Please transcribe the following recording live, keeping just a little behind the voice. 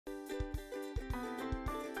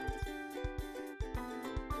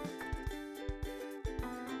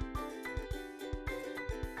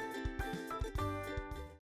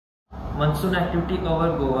Monsoon activity over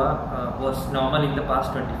Goa was normal in the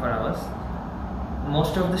past 24 hours.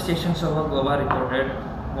 Most of the stations over Goa reported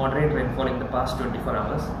moderate rainfall in the past 24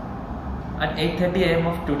 hours. At 8:30 am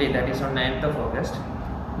of today, that is on 9th of August,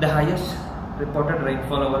 the highest reported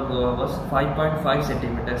rainfall over Goa was 5.5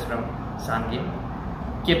 centimeters from Sangin.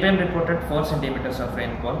 KPM reported 4 centimeters of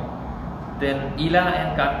rainfall. Then Ila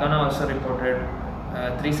and Karkana also reported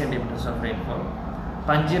 3 centimeters of rainfall.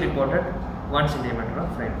 Panji reported 1 centimeter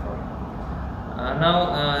of rainfall.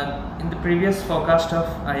 In the previous forecast of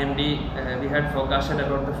IMD, we had forecasted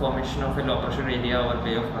about the formation of a low pressure area over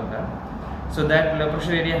Bay of Bengal. So that low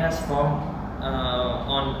pressure area has formed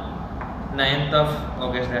on 9th of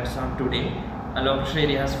August, that's on today. A low pressure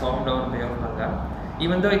area has formed over Bay of Bengal.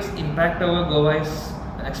 Even though its impact over Goa is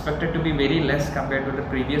expected to be very less compared to the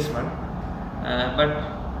previous one, but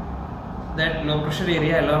that low pressure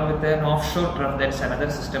area along with an offshore trough, that's another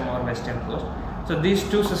system over western coast. So these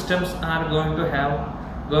two systems are going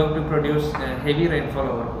to produce heavy rainfall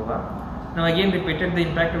over Goa. Now again repeated, the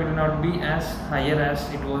impact will not be as higher as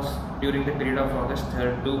it was during the period of August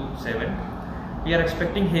 3rd to 7th. We are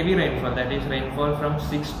expecting heavy rainfall, that is rainfall from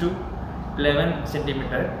 6 to 11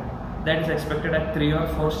 centimeter. That is expected at 3 or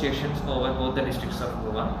 4 stations over both the districts of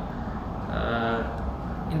Goa.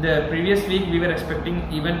 In the previous week, we were expecting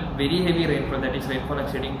even very heavy rainfall, that is rainfall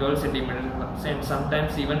exceeding 12 centimeters and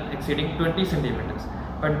sometimes even exceeding 20 centimeters.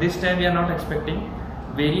 But this time we are not expecting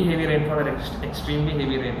very heavy rainfall or extremely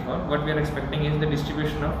heavy rainfall. What we are expecting is the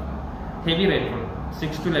distribution of heavy rainfall,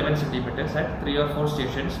 6 to 11 centimeters at 3 or 4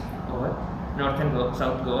 stations over North and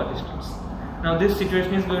South Goa districts. Now this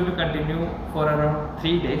situation is going to continue for around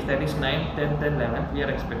 3 days, that is 9th, 10th and 11th. We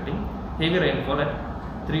are expecting heavy rainfall at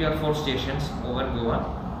 3 or 4 stations over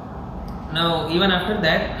Goa. Now even after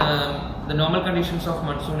that, the normal conditions of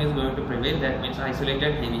monsoon is going to prevail. That means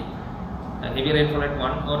isolated heavy rainfall at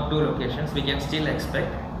 1 or 2 locations we can still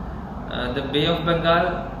expect. The Bay of Bengal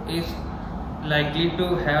is likely to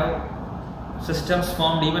have systems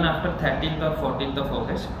formed even after 13th or 14th of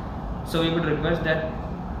August. So we would request that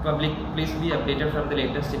public please be updated from the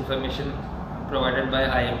latest information provided by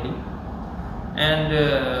IMD. And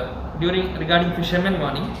regarding fishermen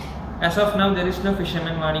warning, as of now there is no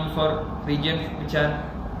fishermen warning for regions which are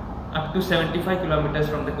up to 75 kilometers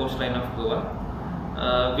from the coastline of Goa.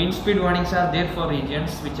 Wind speed warnings are there for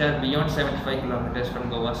regions which are beyond 75 kilometers from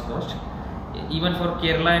Goa's coast. Even for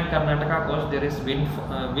Kerala and Karnataka coast there is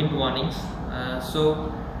wind warnings.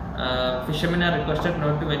 Fishermen are requested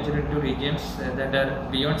not to venture into regions that are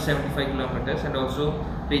beyond 75 kilometers, and also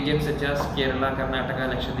regions such as Kerala, Karnataka,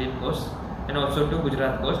 Lakshadweep coast, and also to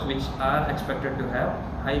Gujarat coast, which are expected to have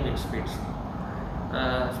high wind speeds.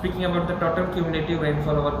 Speaking about the total cumulative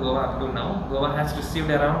rainfall over Goa up to now, Goa has received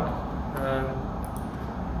around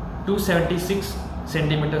 276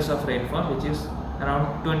 centimeters of rainfall, which is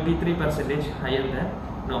around 23% higher than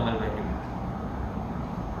normal value.